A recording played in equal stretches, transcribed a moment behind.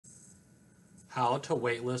How to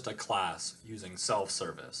waitlist a class using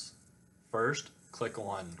self-service. First, click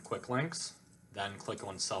on Quick Links, then click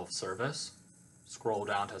on Self-Service. Scroll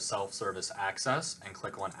down to Self-Service Access and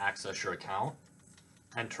click on Access Your Account.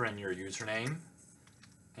 Enter in your username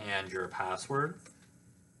and your password.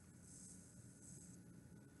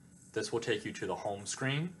 This will take you to the home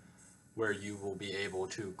screen where you will be able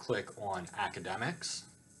to click on Academics,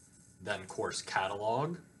 then Course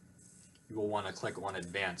Catalog. You will want to click on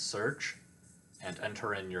Advanced Search and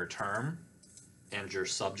enter in your term and your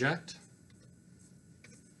subject,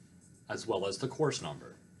 as well as the course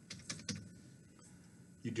number.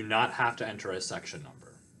 You do not have to enter a section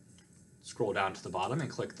number. Scroll down to the bottom and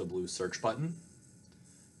click the blue search button.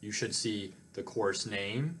 You should see the course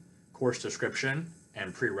name, course description,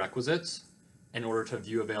 and prerequisites. In order to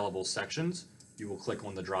view available sections, you will click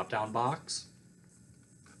on the drop-down box.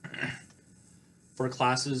 For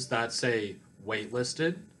classes that say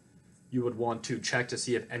waitlisted, you would want to check to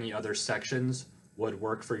see if any other sections would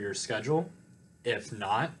work for your schedule. If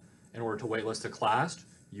not, in order to waitlist a class,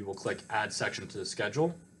 you will click Add Section to the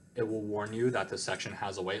Schedule. It will warn you that the section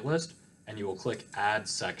has a waitlist, and you will click Add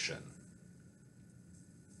Section.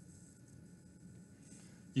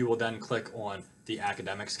 You will then click on the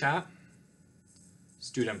Academics tab,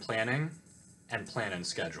 Student Planning, and Plan and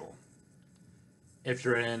Schedule. If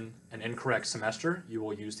you're in an incorrect semester, you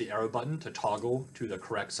will use the arrow button to toggle to the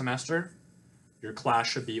correct semester. Your class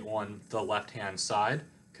should be on the left-hand side.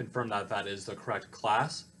 Confirm that that is the correct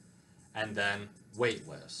class, and then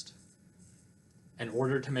waitlist. In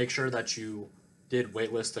order to make sure that you did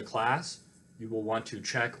waitlist the class, you will want to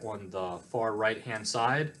check on the far right-hand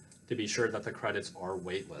side to be sure that the credits are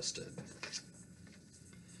waitlisted.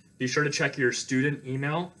 Be sure to check your student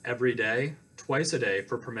email every day, twice a day,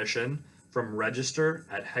 for permission from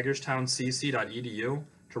register@hagerstowncc.edu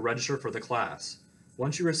to register for the class.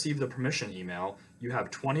 Once you receive the permission email, you have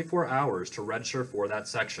 24 hours to register for that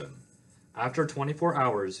section. After 24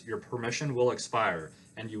 hours, your permission will expire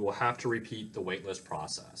and you will have to repeat the waitlist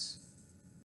process.